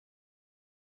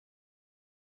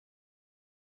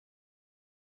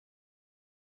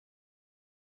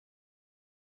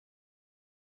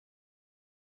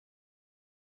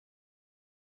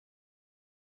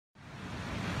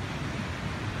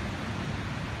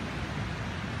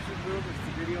through them?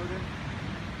 It's the video then?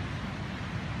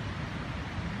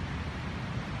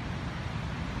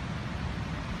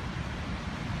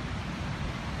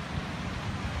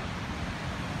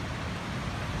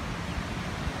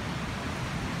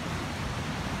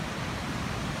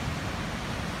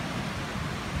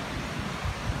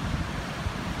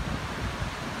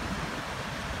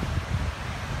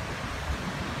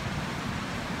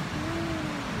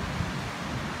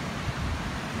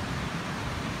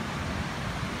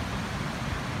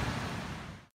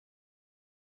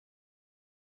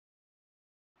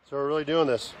 So we're really doing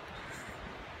this.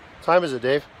 What time is it,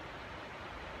 Dave?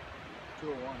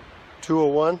 201.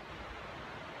 2:01.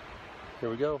 Here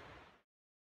we go.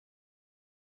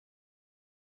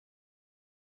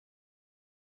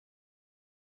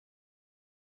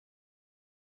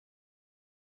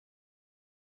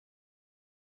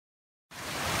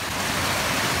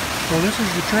 So this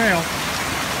is the trail.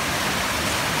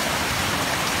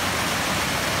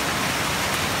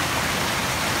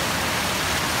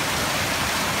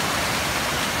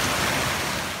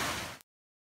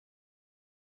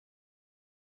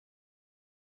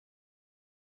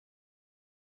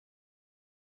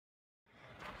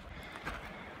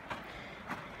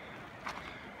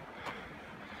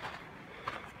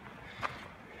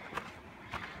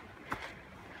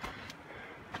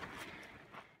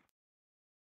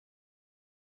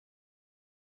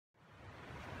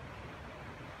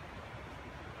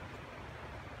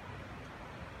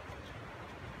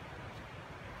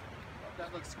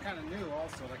 That looks kind of new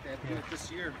also, like they had to do it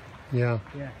this year. Yeah.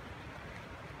 Yeah.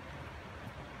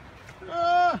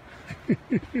 Ah! It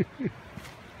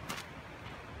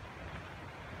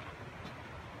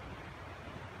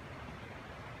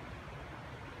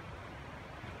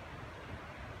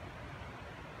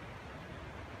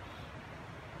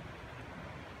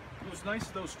was nice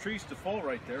of those trees to fall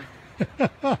right there.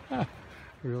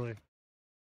 Really.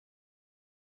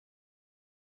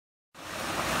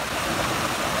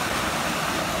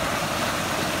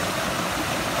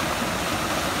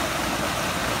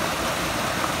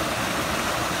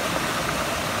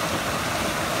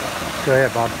 Go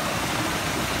ahead, Bob.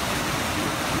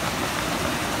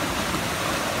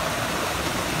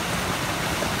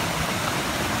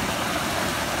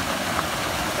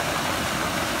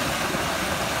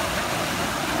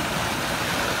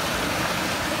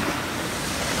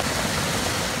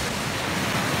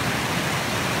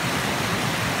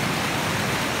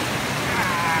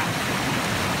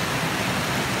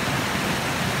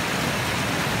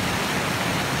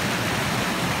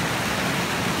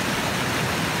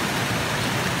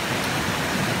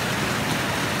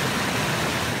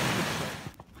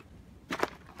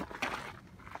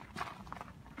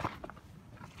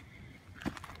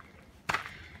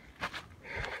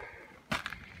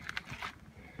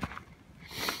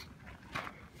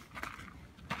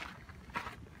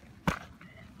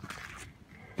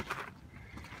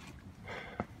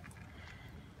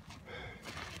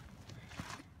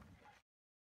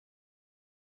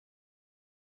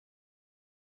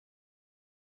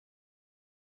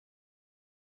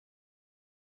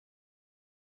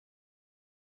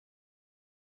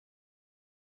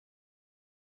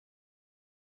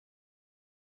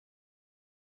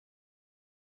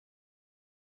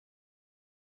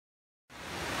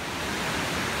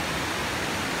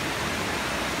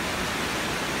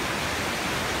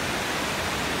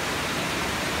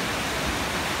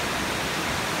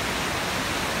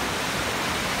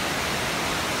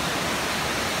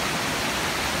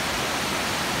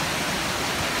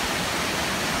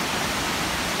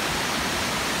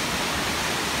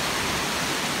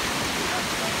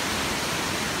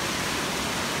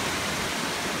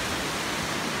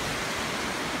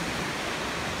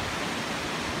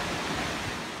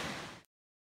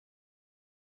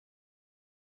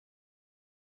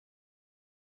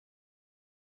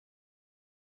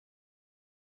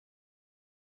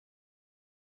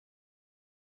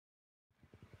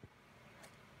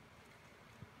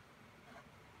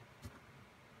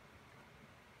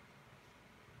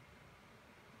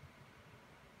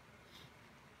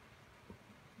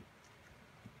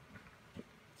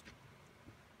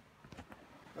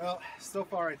 Well, so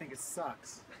far I think it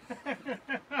sucks.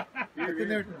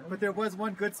 But there was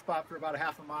one good spot for about a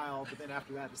half a mile, but then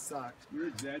after that it sucked. You're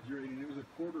exaggerating. It was a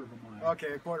quarter of a mile.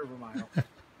 Okay, a quarter of a mile.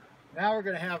 Now we're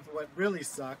going to have what really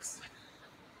sucks,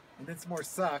 and then some more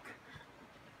suck.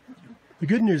 The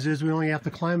good news is we only have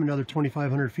to climb another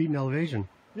 2,500 feet in elevation.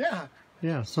 Yeah.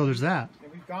 Yeah, so there's that.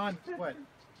 And we've gone, what,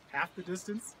 half the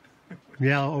distance?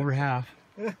 Yeah, over half.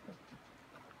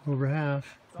 Over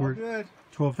half. It's all good.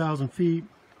 12,000 feet.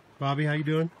 Bobby, how you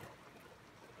doing?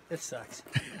 It sucks.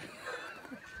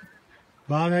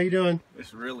 Bob, how you doing?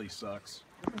 This really sucks.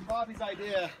 This is Bobby's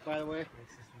idea, by the way.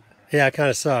 Yeah, it kind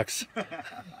of sucks. But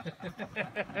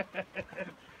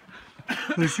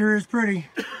it sure is pretty.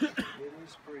 It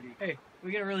is pretty. Hey,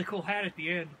 we got a really cool hat at the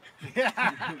end. Yeah.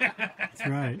 That's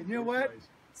right. And you know what?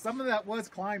 Some of that was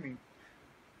climbing,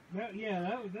 That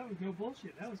was no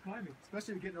bullshit. That was climbing.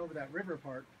 especially getting over that river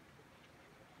part.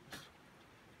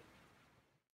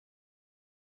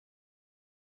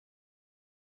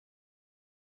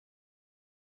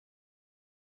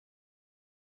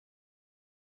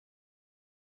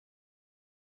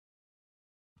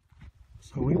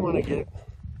 So we want to get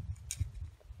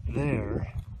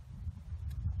there.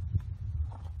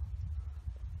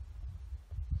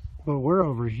 But we're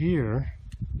over here.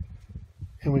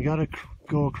 And we got to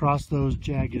go across those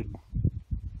jagged,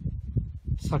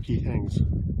 sucky things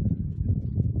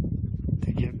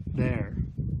to get there.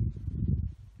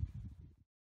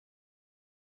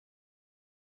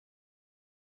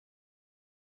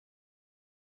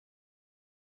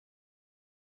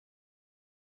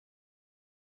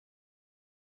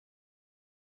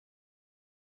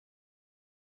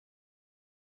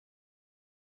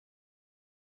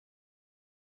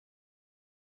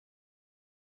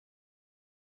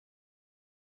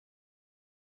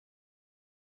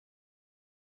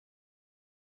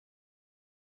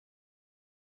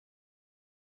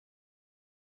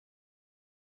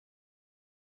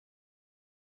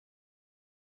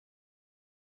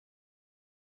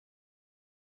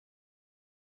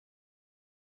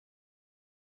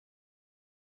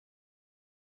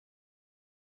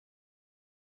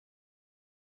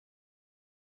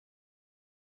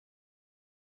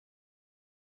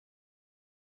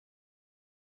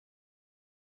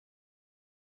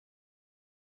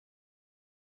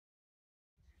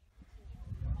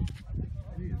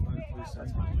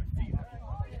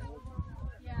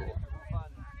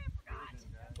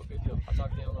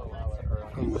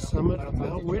 From the summit of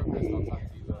Mount Whitney.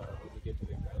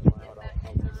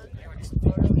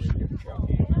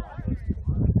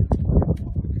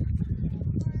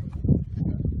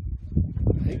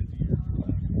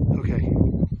 Okay.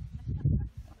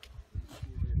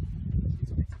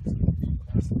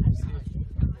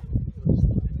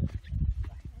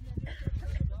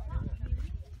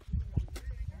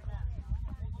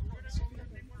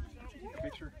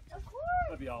 Picture.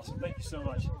 That'd be awesome. Thank you so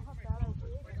much.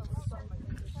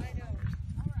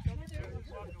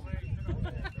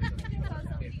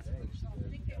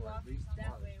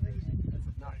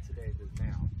 Not today, but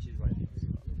now. She's like,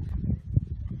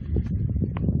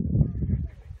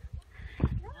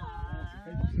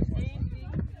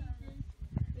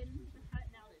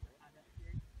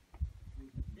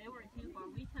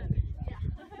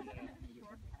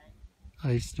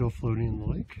 Ice still floating in the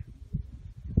lake.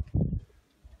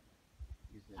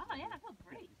 Oh yeah, I feel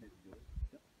great.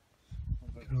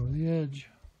 Get over the edge.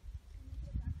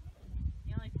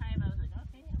 The only time I was like,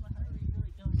 okay, well, how are we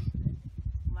really going to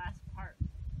the last part?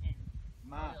 And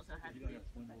we also had to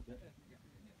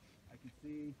I can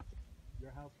see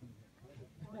your house from here.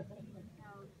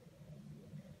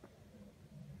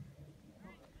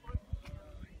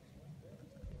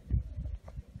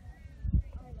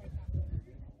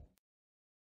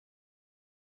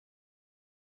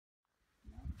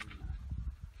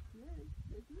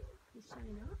 He's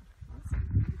showing up.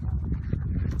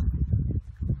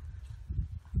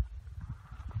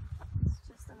 It's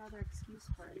just another excuse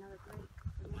for another break.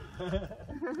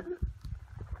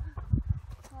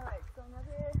 Alright, so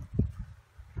another